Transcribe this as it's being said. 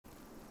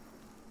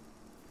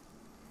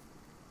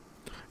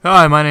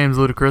Hi, my name's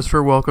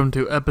Ludikristopher. Welcome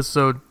to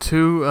episode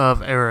 2 of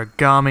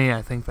Aragami.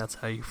 I think that's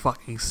how you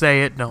fucking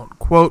say it. Don't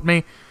quote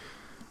me.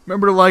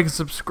 Remember to like and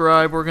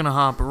subscribe. We're gonna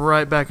hop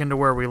right back into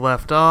where we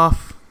left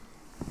off.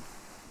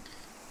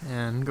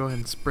 And go ahead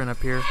and sprint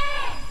up here.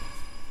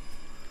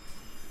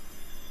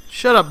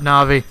 Shut up,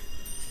 Navi.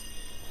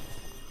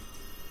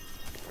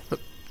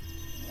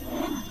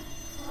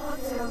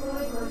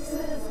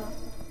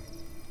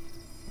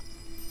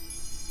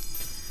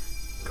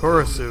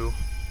 Korosu.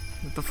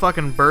 What the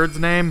fucking bird's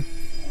name?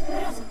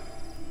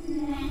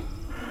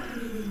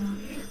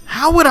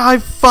 How would I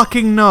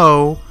fucking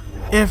know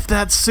if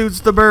that suits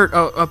the bird?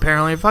 Oh,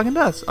 apparently it fucking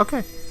does.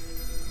 Okay.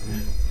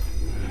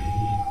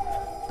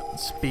 Don't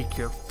speak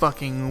your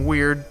fucking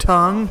weird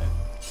tongue.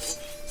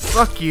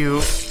 Fuck you,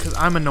 because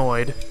I'm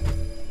annoyed.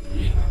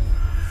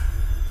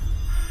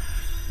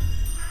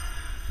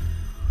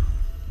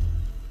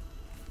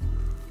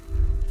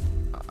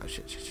 Oh,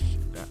 shit.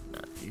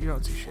 You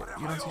don't see shit.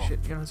 You don't see shit.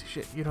 You don't see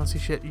shit. You don't see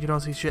shit. You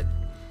don't see shit.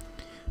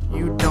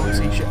 You don't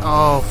see shit.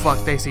 Oh,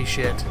 fuck, they see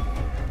shit.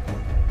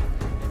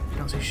 You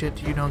don't see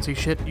shit. You don't see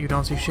shit. You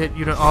don't see shit.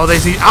 You don't. Oh, they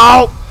see.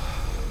 Ow!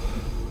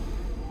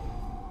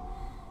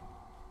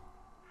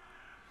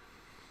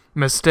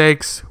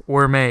 Mistakes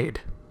were made.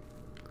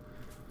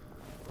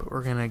 But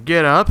we're gonna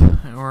get up,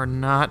 and we're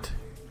not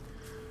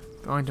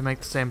going to make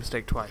the same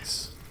mistake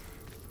twice.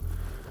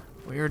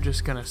 We are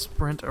just gonna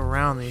sprint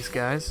around these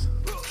guys.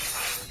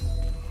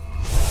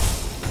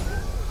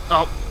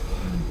 Oh.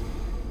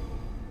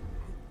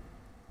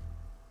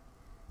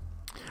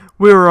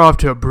 We were off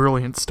to a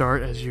brilliant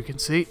start, as you can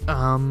see.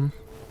 Yeah,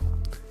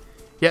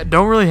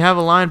 don't really have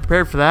a line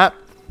prepared for that.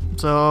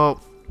 So,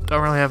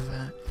 don't really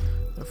have...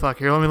 fuck,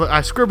 here, let me look. I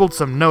scribbled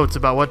some notes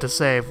about what to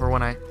say for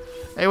when I...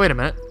 Hey, wait a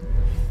minute.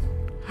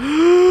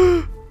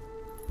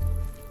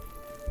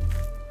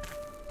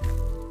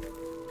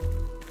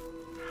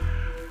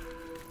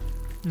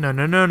 No.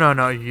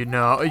 You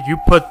know, you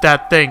put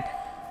that thing...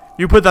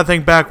 You put that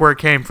thing back where it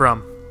came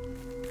from.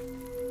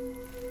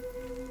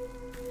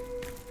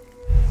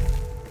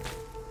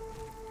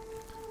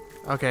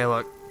 Okay,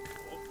 look.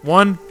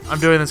 1, I'm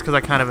doing this because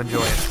I kind of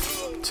enjoy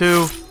it.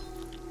 2,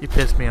 you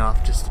pissed me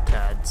off just a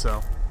tad,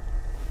 so...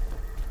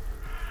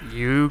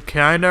 You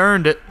kind of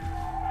earned it.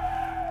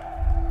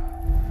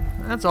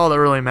 That's all that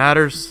really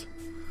matters.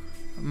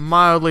 A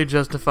mildly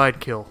justified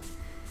kill.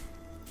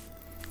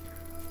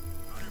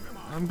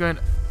 I'm going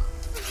to...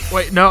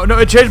 Wait, no,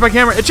 it changed my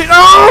camera. It changed...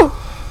 Oh!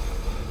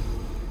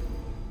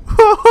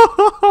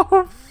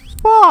 Oh,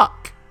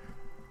 fuck!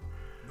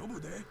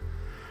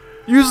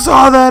 You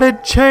saw that?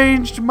 It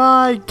changed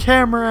my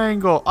camera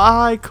angle.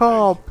 I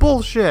call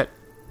bullshit.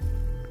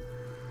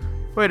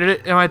 Wait,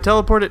 am I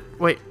teleported?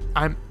 Wait,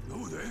 I'm...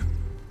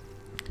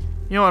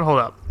 You know what? Hold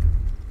up.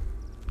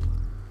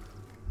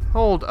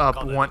 Hold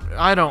up one...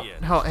 I don't...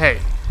 Hey.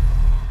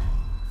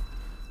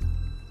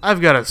 I've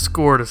got a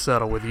score to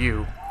settle with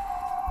you.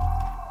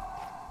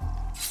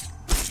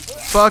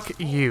 Fuck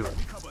you.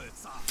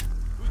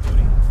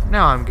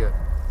 Now I'm good.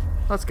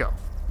 Let's go.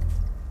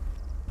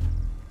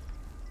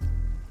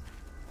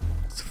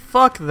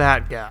 Fuck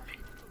that guy.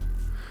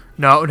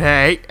 No,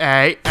 hey.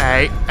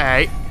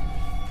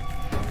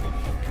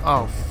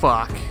 Oh,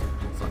 fuck.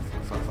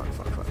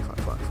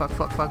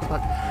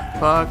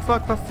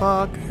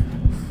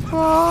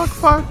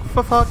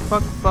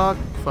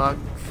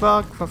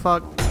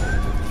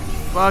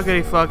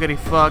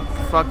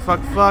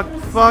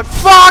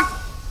 Fuck!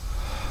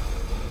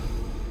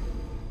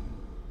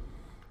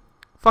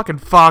 Fucking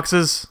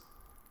foxes.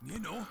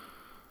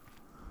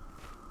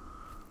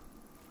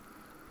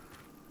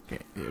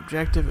 Okay, the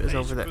objective is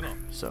over there.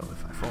 So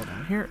if I fall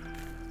down here,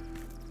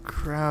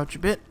 crouch a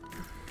bit.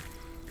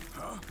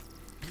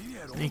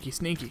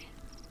 Sneaky.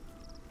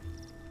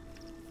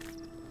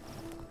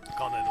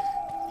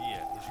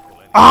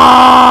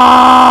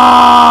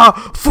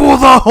 Ah! For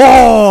the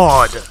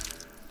horde!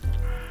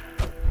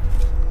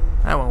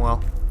 That went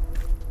well.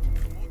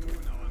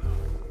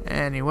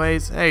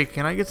 Anyways, hey,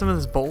 can I get some of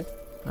this bowl?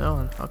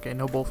 Oh, okay,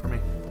 no bowl for me.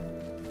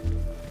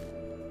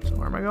 So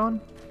where am I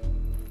going?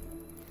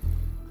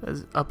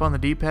 Is up on the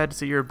D-pad to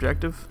see your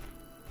objective.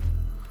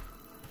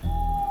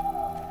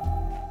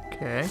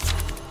 Okay.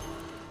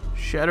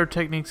 Shadow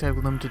techniques have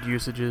limited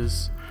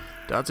usages.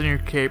 Dots on your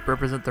cape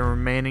represent the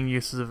remaining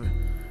uses of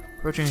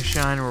approaching a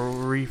shrine will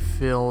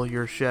refill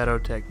your shadow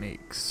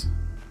techniques.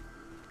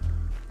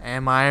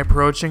 Am I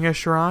approaching a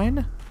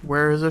shrine?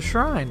 Where is a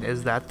shrine?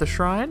 Is that the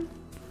shrine?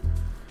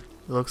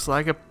 It looks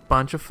like a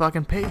bunch of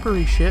fucking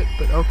papery shit,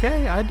 but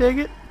okay, I dig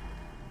it.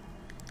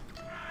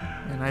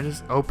 And I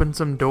just opened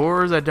some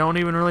doors. I don't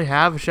even really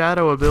have a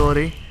shadow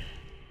ability.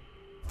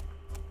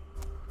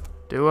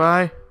 Do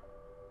I?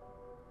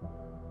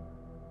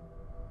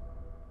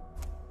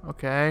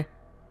 Okay.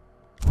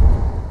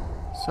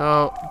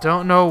 So,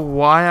 don't know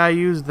why I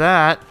used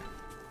that.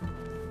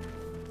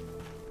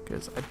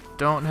 Because I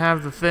don't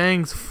have the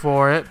things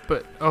for it,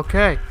 but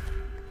okay.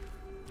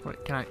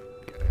 Wait, can I...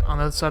 On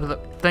the other side of the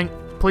thing,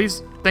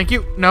 please? Thank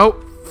you. No.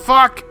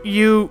 Fuck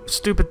you,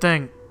 stupid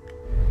thing.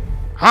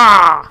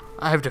 Ha!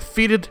 I have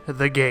defeated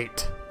the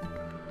gate.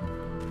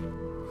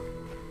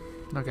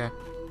 Okay.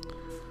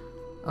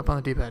 Up on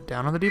the D-pad.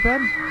 Down on the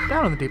D-pad?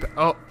 Down on the D-pad.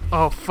 Oh,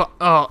 oh, fuck.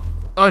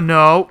 Oh,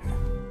 no.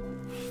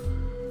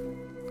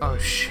 Oh,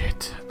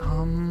 shit.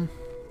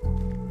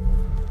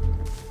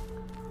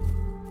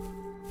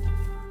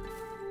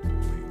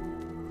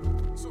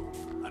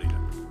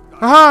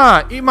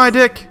 Aha! Eat my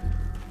dick!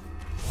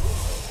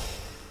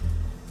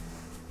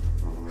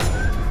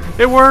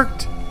 It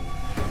worked!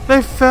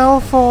 They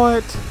fell for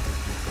it!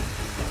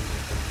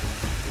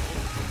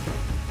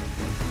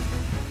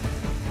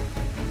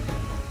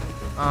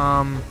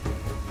 I'm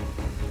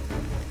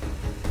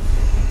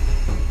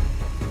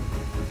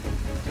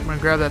gonna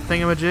grab that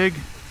thingamajig.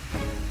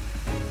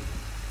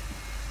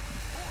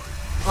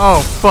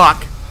 Oh,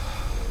 fuck!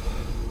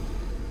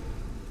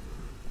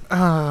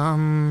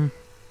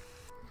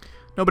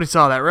 Nobody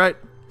saw that, right?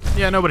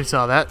 Yeah, nobody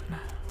saw that.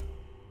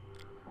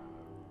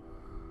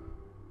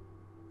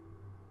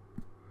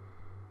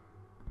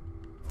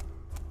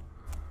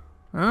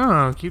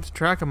 Oh, keeps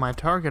track of my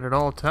target at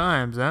all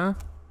times, huh?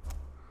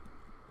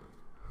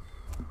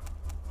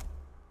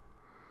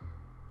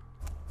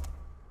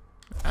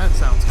 That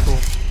sounds cool.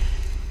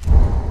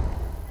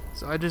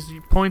 So I just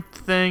point the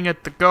thing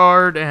at the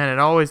guard and it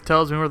always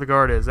tells me where the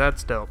guard is.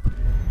 That's dope.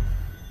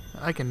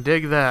 I can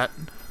dig that.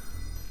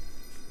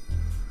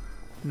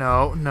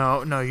 No,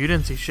 no, no, you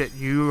didn't see shit.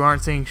 You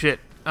aren't seeing shit.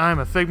 I'm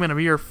a figment of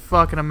your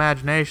fucking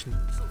imagination.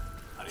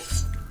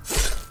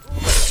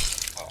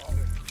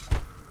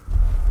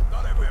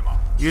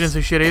 You didn't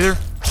see shit either?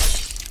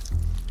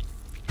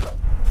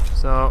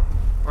 So,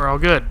 we're all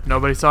good.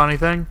 Nobody saw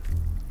anything?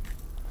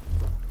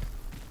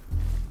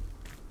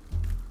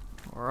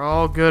 We're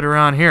all good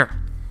around here.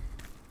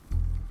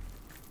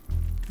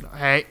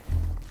 Hey.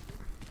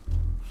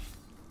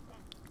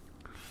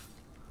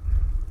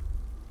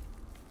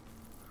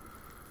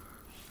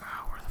 Oh,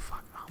 where the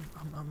fuck?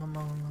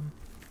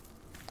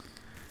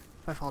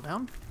 If I fall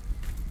down?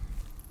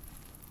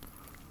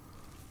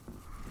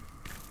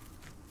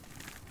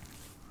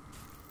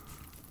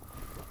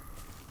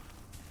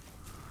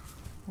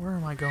 Where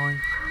am I going?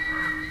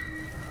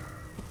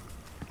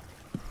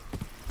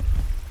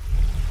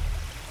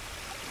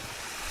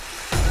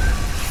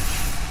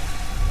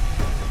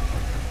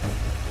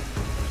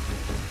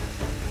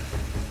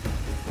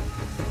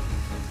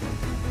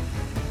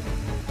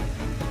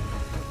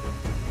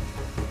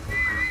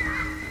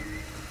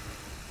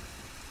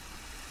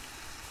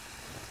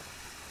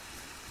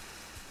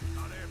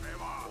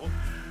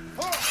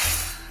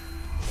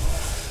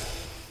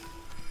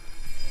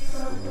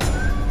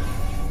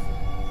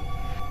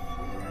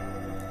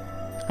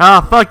 Ah,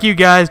 fuck you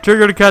guys.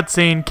 Triggered a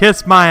cutscene.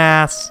 Kiss my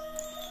ass.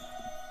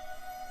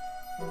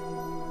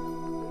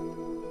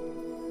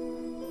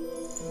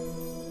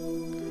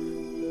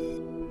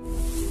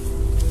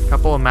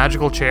 Couple of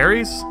magical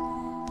cherries?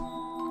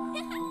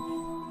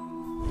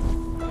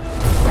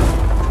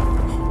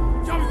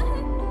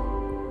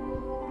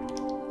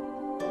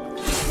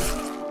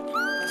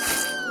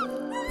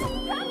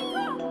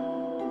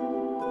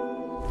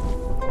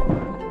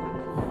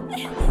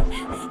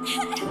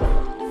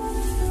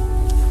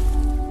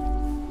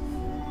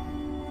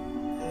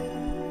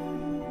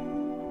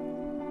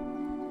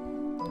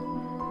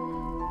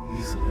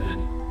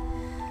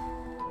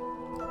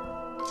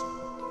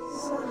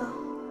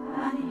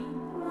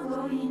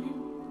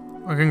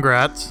 Well,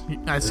 congrats.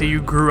 I see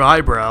you grew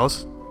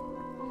eyebrows.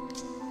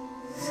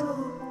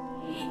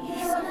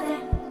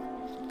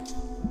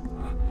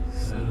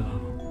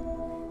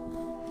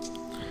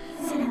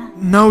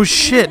 No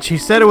shit, she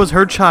said it was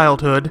her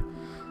childhood.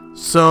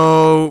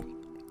 So,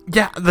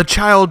 yeah, the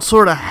child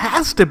sorta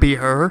has to be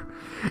her.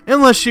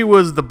 Unless she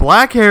was the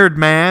black-haired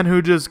man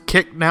who just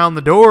kicked down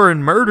the door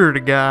and murdered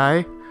a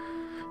guy.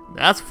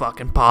 That's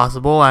fucking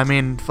possible. I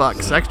mean,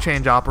 fuck, sex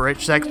change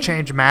operates. Sex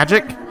change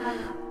magic?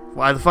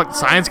 Why the fuck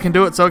science can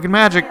do it, so can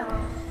magic.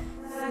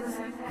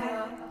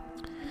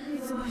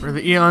 For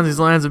the eons, these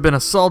lands have been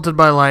assaulted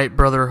by light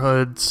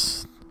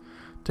brotherhoods.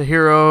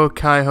 Tahiro,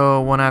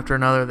 Kaiho, one after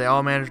another, they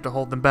all managed to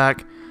hold them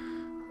back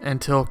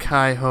until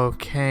Kaiho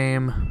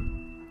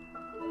came.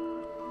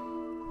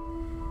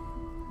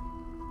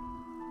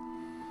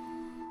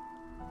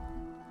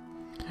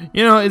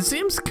 You know, it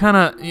seems kind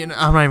of, you know,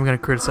 I'm not even going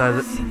to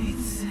criticize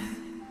it.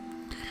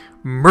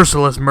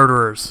 Merciless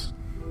murderers.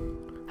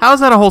 How is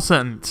that a whole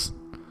sentence?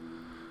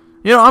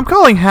 You know, I'm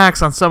calling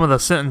hacks on some of the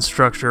sentence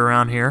structure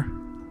around here.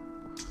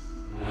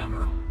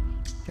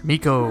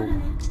 Miko.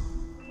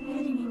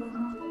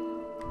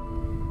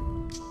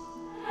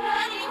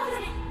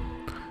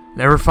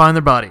 Never find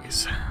their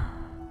bodies.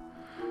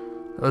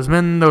 Those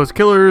men, those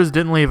killers,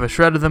 didn't leave a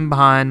shred of them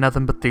behind,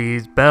 nothing but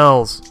these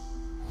bells.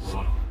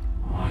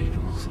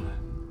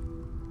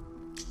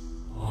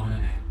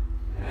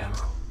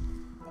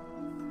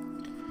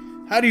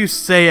 How do you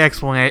say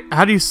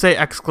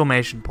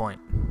exclamation point?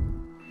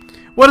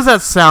 What does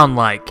that sound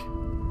like?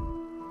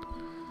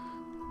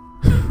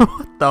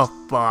 What the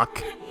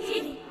fuck?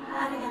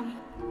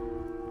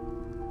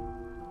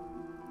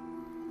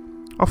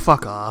 Oh,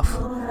 fuck off.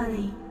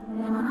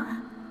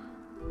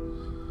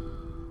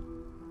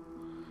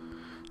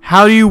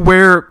 How do you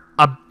wear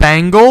a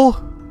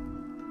bangle?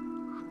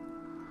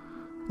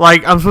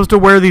 Like, I'm supposed to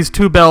wear these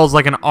 2 bells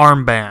like an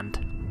armband.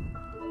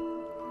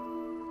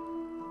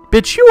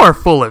 Bitch, you are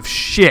full of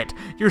shit.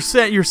 You're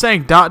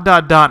saying ...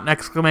 and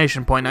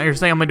exclamation point. Now you're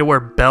saying I'm going to wear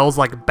bells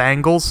like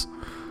bangles?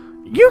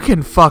 You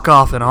can fuck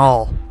off and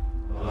all.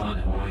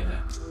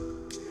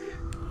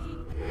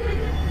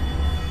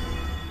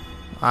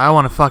 I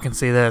want to fucking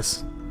see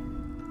this.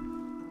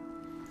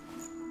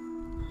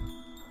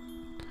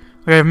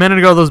 Okay, a minute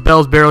ago those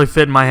bells barely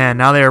fit in my hand.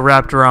 Now they are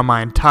wrapped around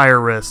my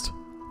entire wrist.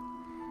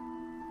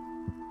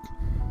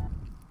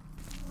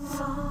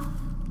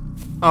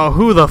 Oh,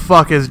 who the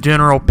fuck is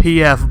General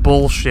PF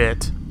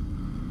bullshit?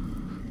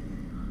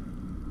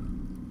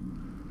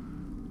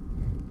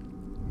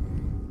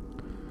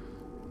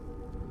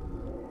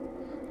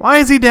 Why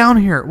is he down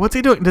here? What's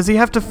he doing? Does he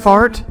have to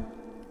fart?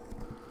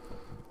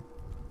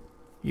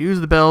 Use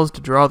the bells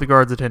to draw the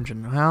guard's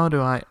attention. How do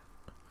I...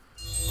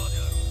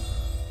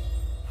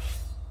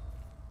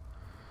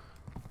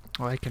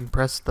 Oh, I can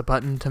press the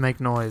button to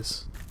make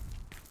noise.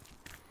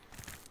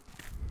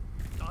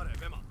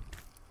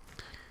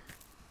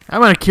 I'm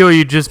gonna kill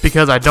you just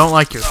because I don't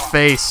like your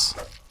face.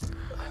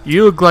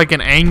 You look like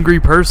an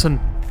angry person.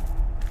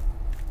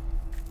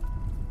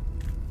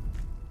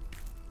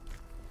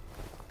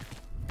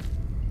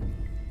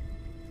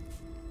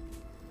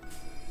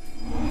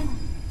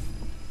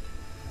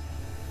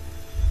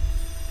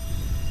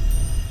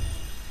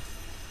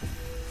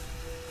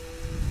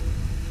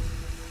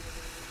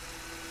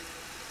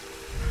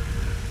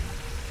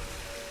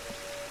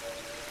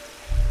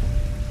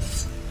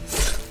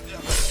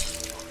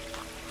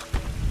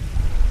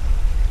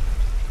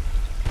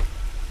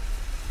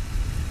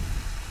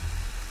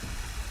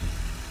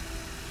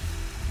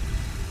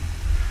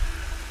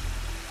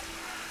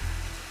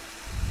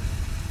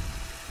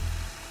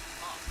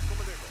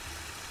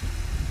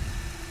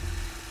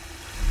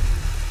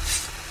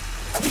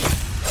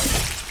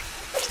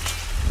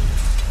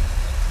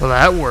 Well,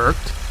 that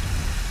worked.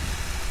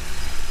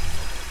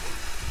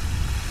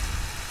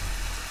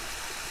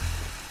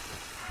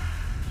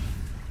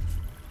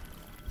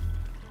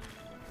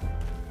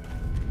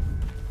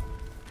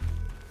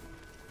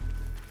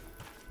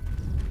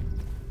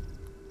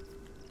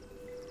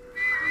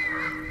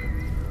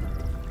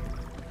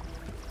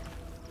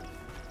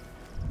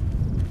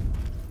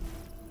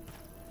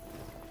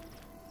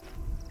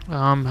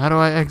 How do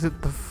I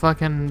exit the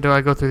fucking... Do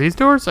I go through these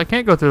doors? I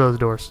can't go through those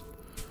doors.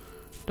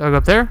 Do I go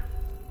up there?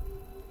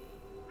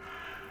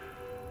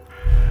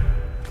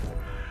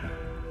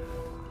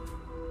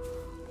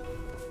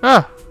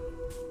 Ah!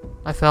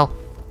 I fell.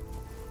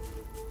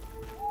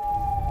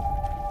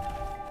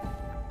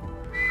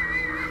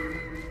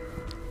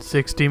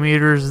 "60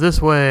 meters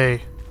this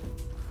way.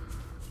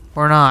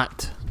 Or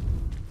not.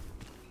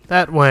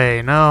 That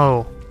way,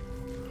 no.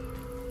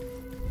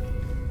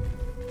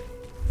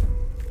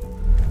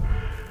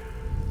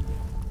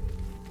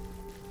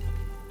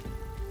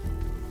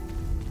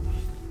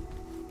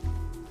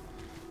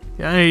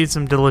 Yeah, I need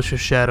some delicious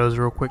shadows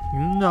real quick.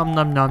 Nom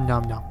nom nom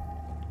nom nom.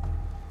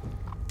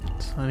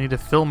 So I need to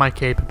fill my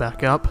cape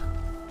back up.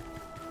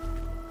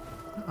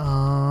 Where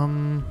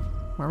am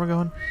I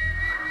going?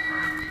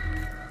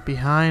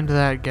 Behind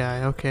that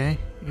guy. Okay,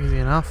 easy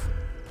enough.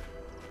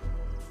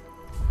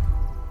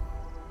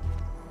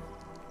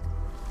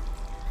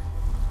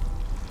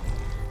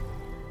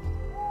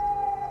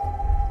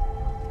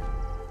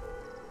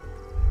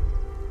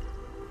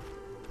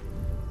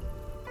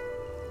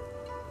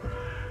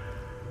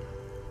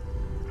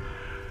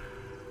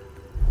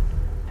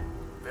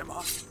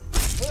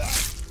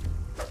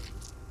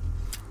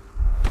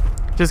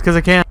 Just because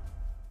I can.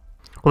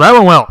 Well, that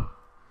went well.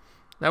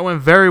 That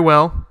went very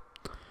well.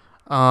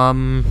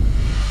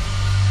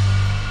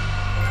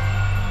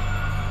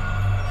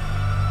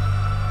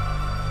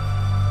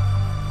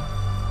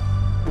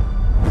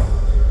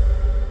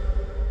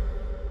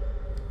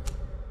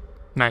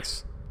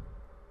 Nice.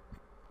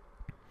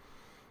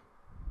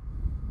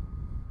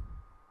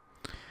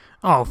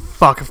 Oh,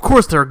 fuck. Of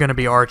course there are going to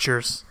be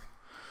archers.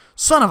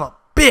 Son of a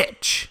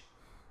bitch.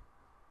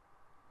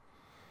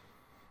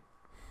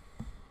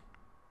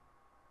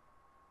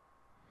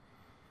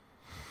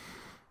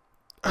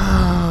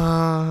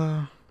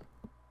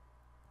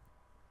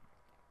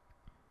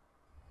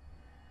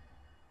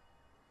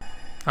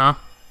 Huh?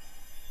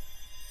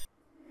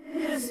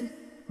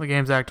 The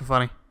game's acting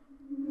funny.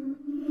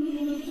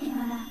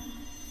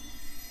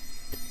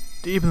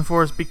 Deep in the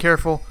forest, be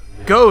careful.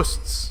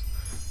 Ghosts!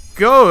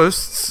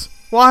 Ghosts?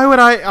 Why would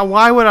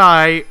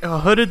I, a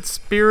hooded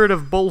spirit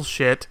of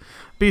bullshit,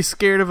 be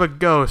scared of a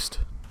ghost?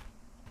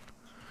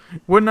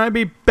 Wouldn't I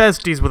be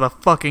besties with a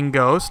fucking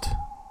ghost?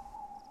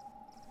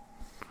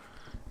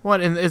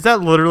 What, is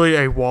that literally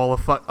a wall of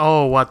fuck?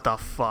 Oh, what the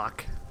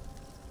fuck?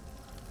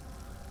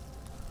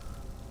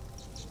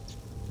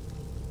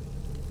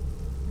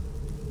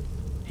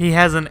 He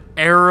has an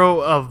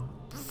arrow of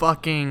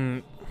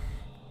fucking...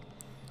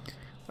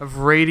 of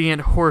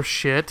radiant horse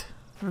shit.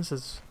 This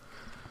is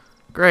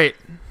great.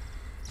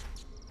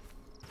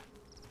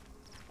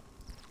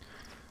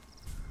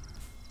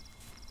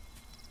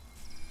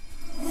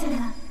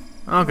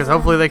 Oh, because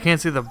hopefully they can't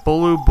see the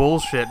blue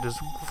bullshit just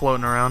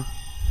floating around.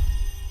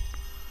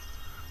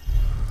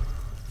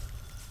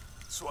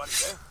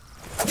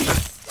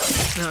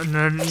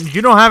 No,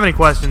 you don't have any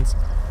questions.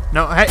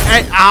 No,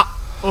 hey, ow!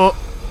 Oh.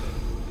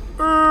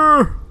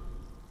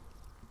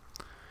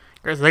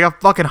 Guys, they got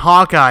fucking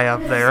Hawkeye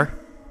up there.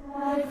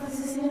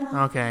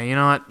 Okay, you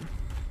know what?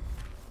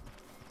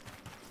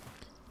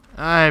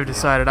 I've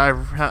decided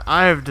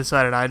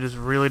I just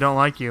really don't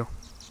like you.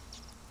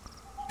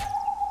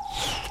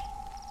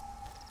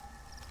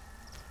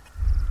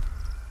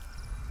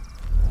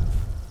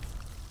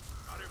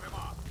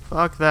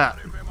 Fuck that.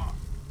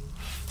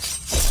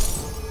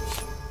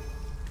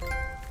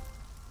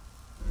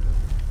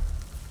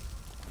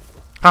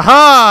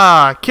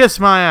 Haha! Kiss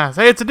my ass.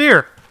 Hey, it's a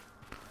deer.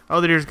 Oh,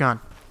 the deer's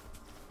gone.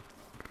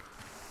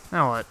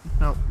 Now what?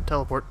 Nope,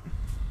 teleport.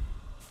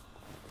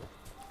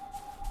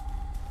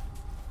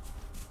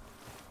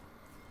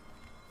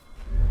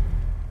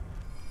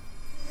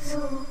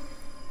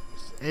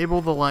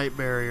 Disable the light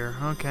barrier.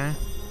 Okay.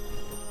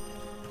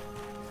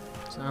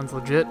 Sounds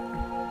legit.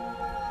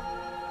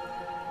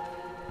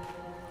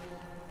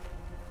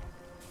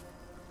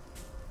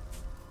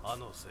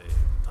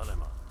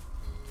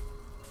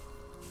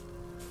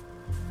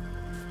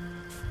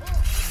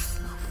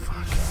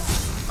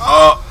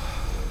 Oh!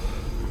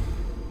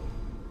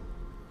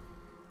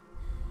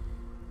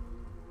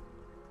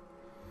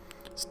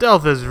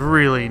 Stealth has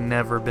really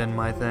never been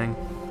my thing.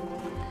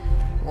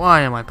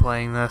 Why am I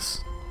playing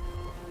this?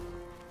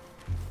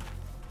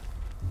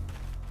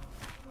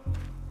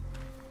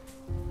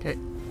 Okay.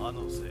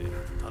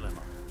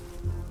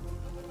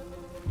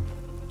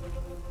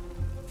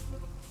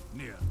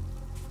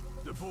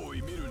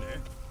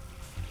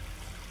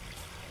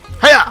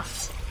 Hiya!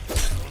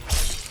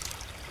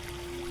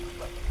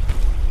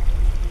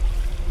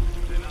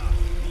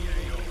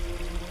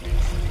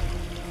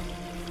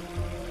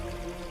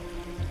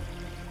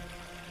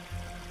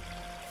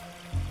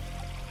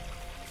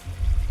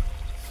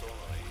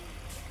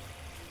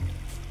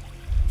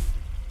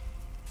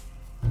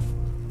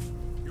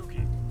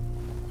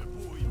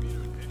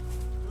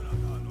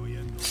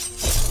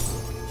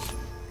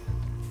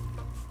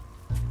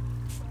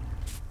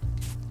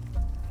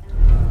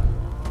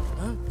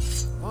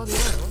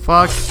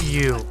 Fuck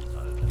you.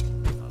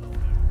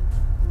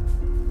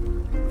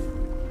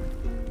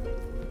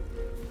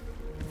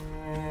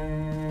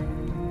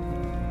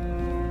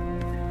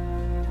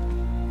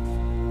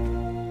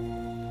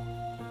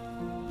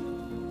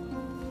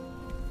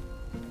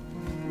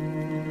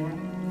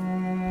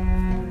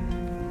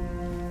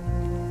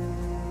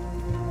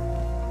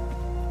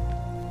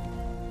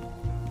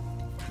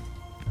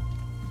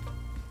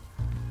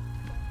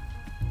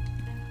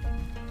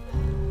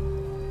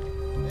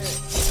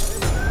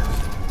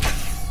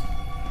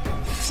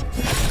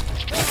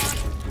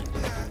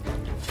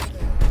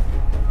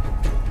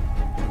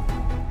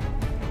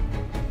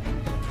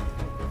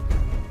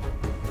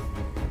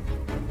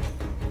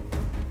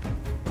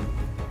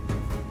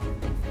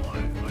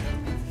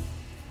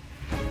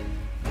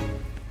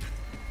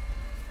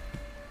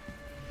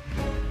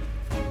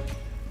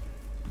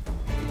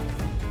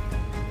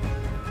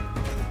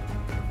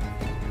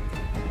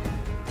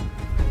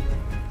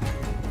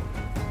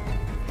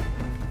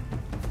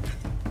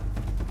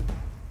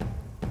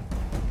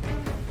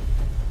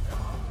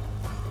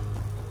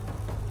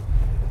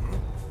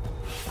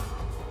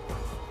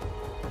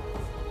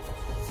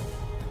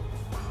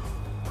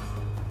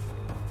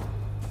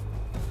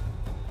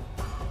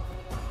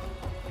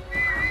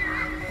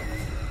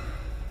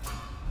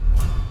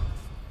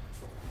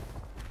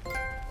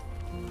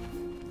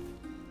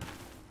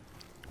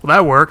 Well,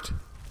 that worked.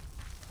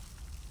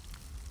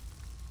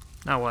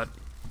 Now what?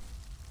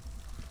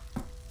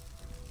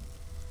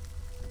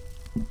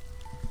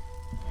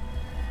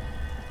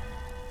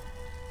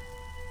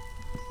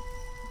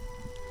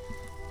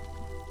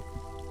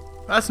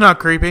 That's not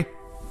creepy.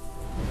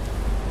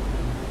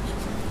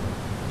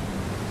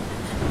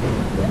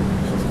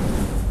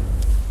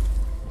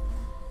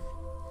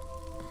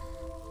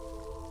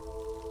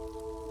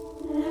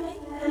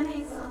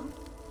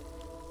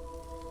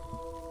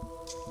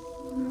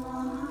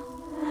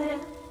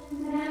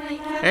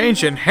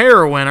 Ancient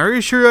heroin. Are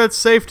you sure that's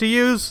safe to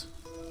use?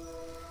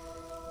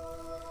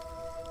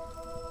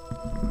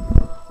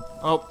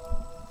 Oh,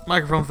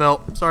 microphone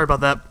fell. Sorry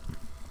about that.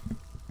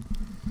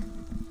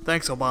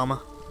 Thanks,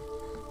 Obama.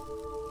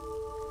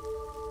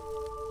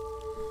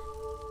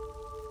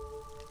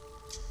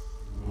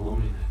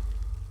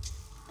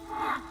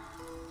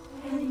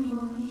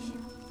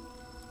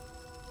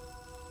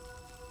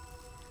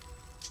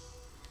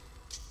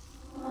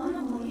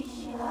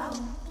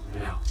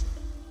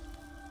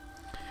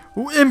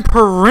 In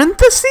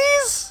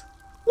parentheses?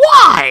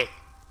 Why?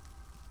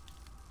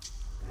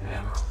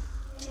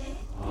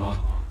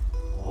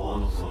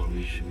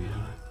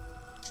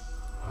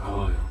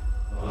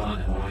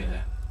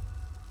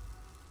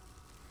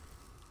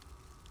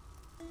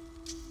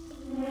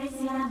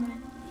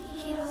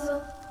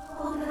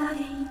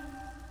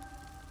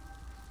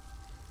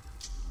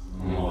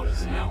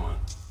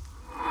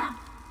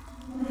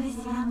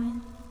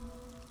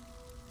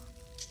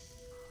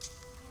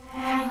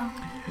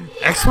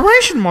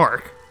 Exclamation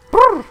mark!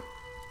 Brr.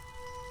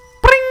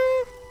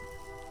 Bring!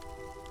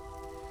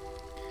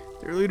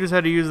 Their leaders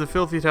had to use the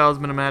filthy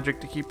talisman of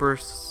magic to keep her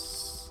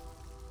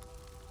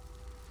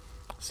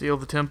seal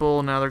the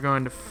temple. Now they're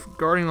going to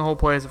guarding the whole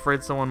place,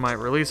 afraid someone might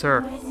release her.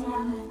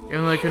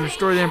 Even though they couldn't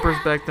destroy the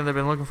Empress back then, they've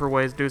been looking for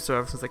ways to do so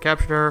ever since they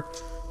captured her.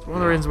 It's one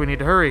of the reasons we need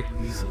to hurry.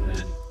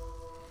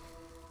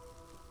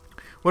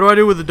 What do I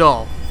do with the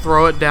doll?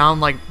 Throw it down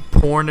like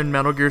porn in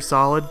Metal Gear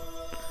Solid?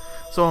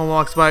 Someone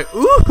walks by,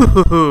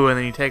 ooh, and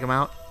then you take them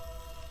out.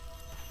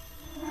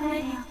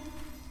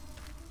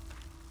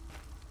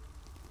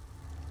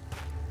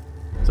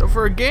 So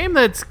for a game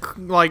that's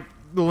like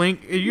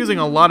using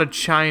a lot of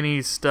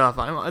Chinese stuff,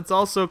 it's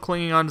also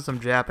clinging on to some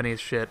Japanese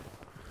shit.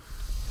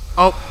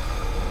 Oh.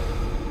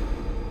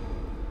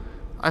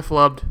 I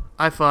flubbed.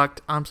 I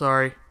fucked. I'm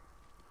sorry.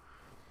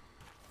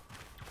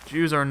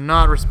 Jews are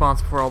not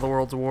responsible for all the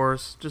world's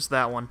wars. Just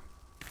that one.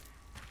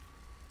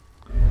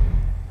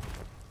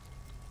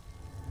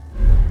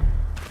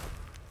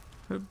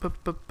 Oh,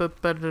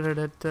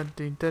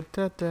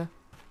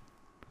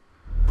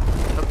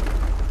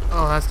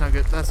 that's not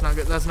good. That's not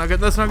good. That's not good.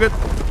 That's not good.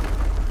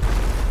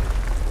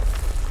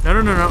 No,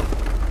 no, no, no.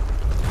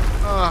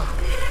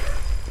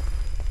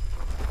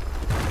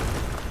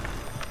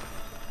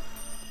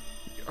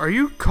 Are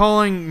you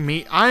calling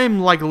me? I am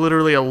like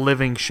literally a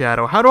living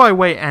shadow. How do I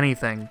weigh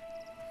anything?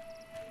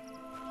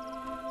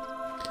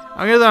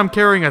 I get that I'm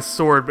carrying a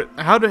sword, but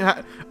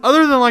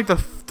other than like the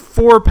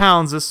 4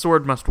 pounds this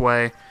sword must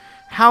weigh,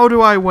 how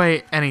do I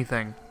weigh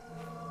anything?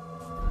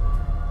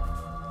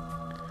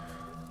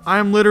 I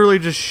am literally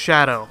just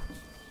shadow.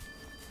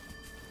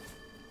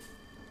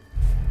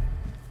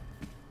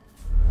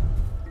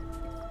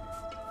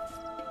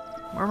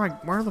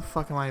 Where the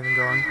fuck am I even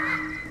going?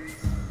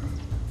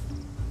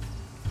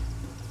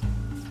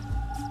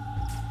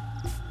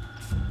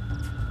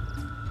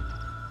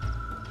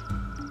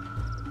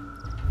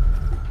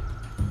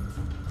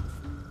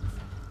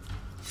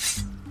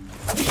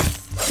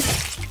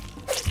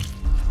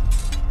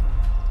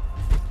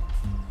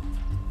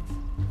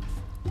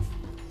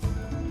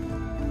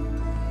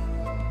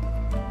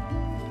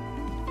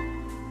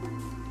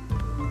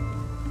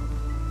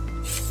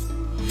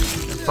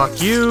 Fuck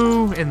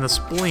you in the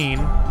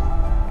spleen.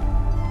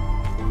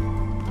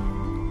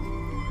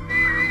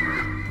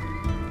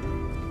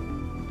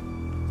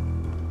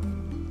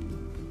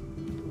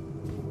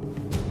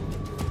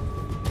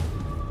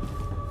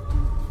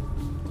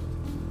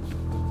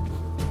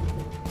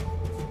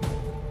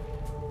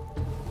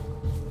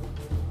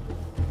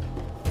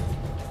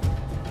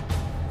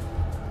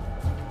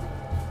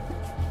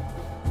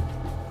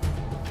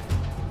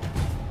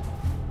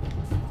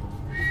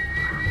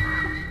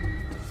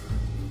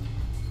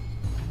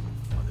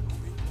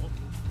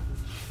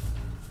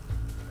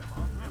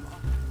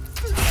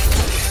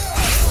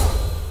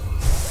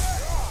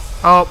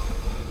 Oh.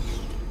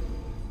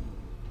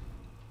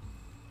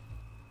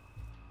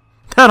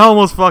 That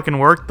almost fucking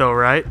worked though,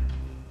 right?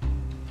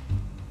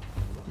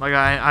 Like,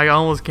 I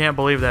almost can't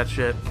believe that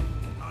shit.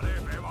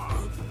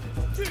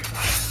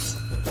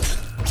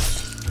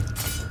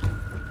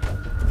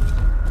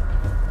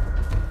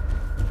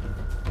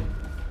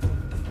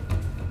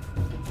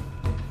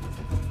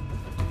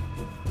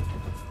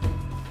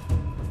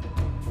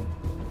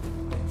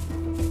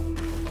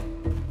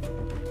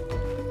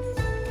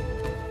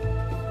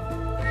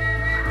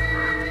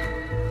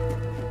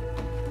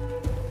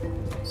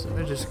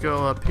 Just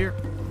go up here.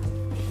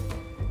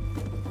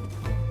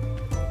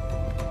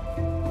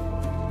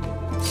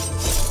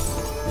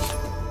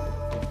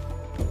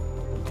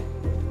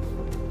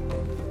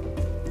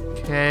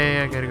 Okay,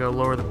 I gotta go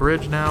lower the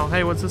bridge now.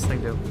 Hey, what's this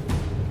thing do?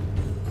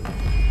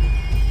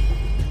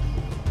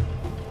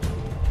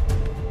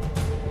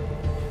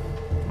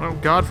 Oh,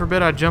 God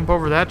forbid I jump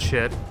over that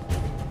shit.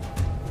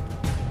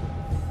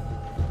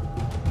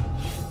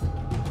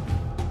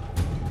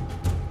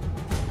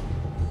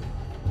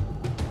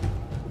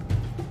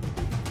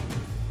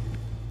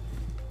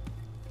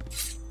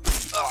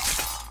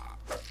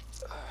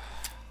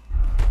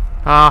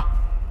 Ah.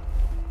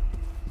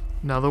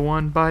 Another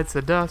one bites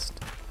the dust.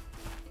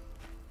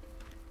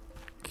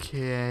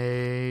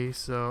 Okay,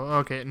 so,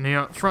 okay, you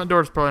know, front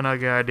door's probably not a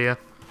good idea.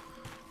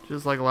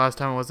 Just like last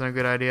time it wasn't a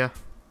good idea.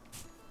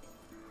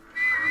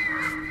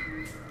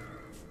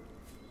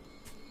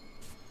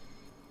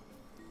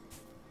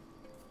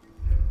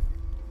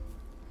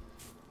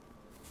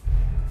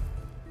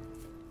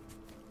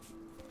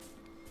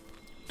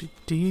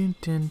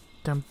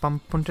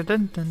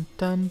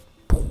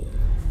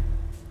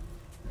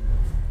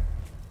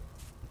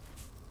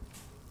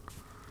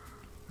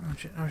 Oh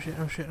shit,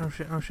 oh shit, oh shit, oh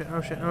shit, oh shit,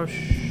 oh shit, oh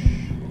shit.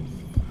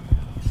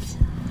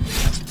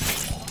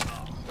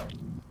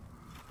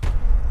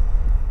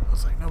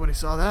 Looks like nobody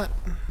saw that.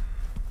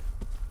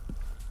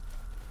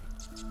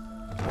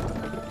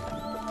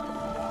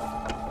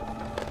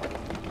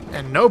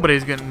 And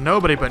nobody's gonna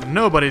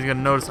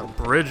notice a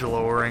bridge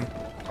lowering.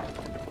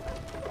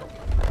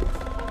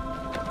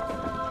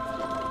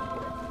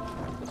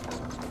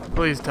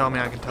 Please tell me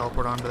I can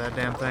teleport onto that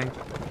damn thing.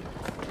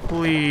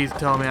 Please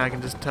tell me I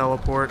can just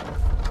teleport.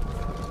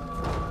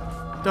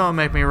 Don't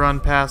make me run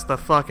past the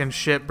fucking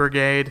shit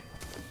brigade.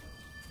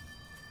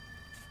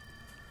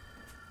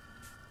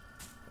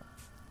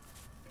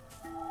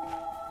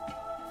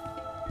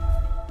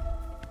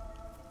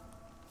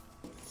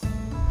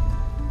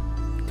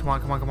 Come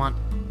on, come on, come on.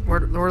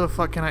 Where the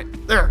fuck can I...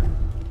 There!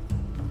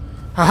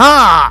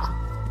 Haha!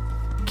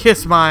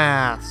 Kiss my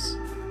ass.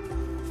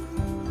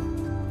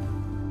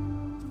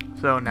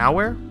 So, now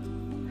where?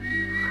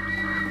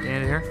 Get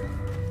into here.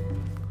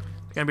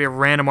 It's gonna be a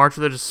random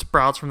archer that just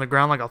sprouts from the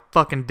ground like a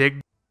fucking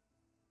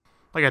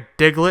like a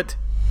diglet.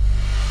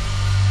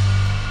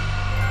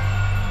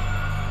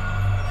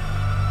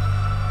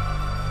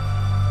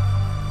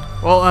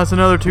 Well, that's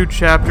another 2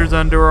 chapters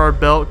under our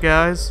belt,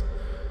 guys.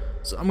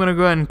 So I'm gonna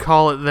go ahead and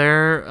call it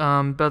there.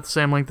 About the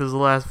same length as the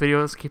last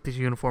video. Let's keep this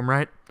uniform,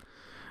 right?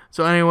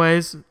 So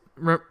anyways,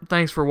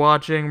 thanks for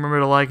watching. Remember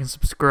to like and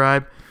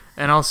subscribe.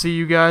 And I'll see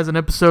you guys in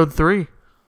episode 3.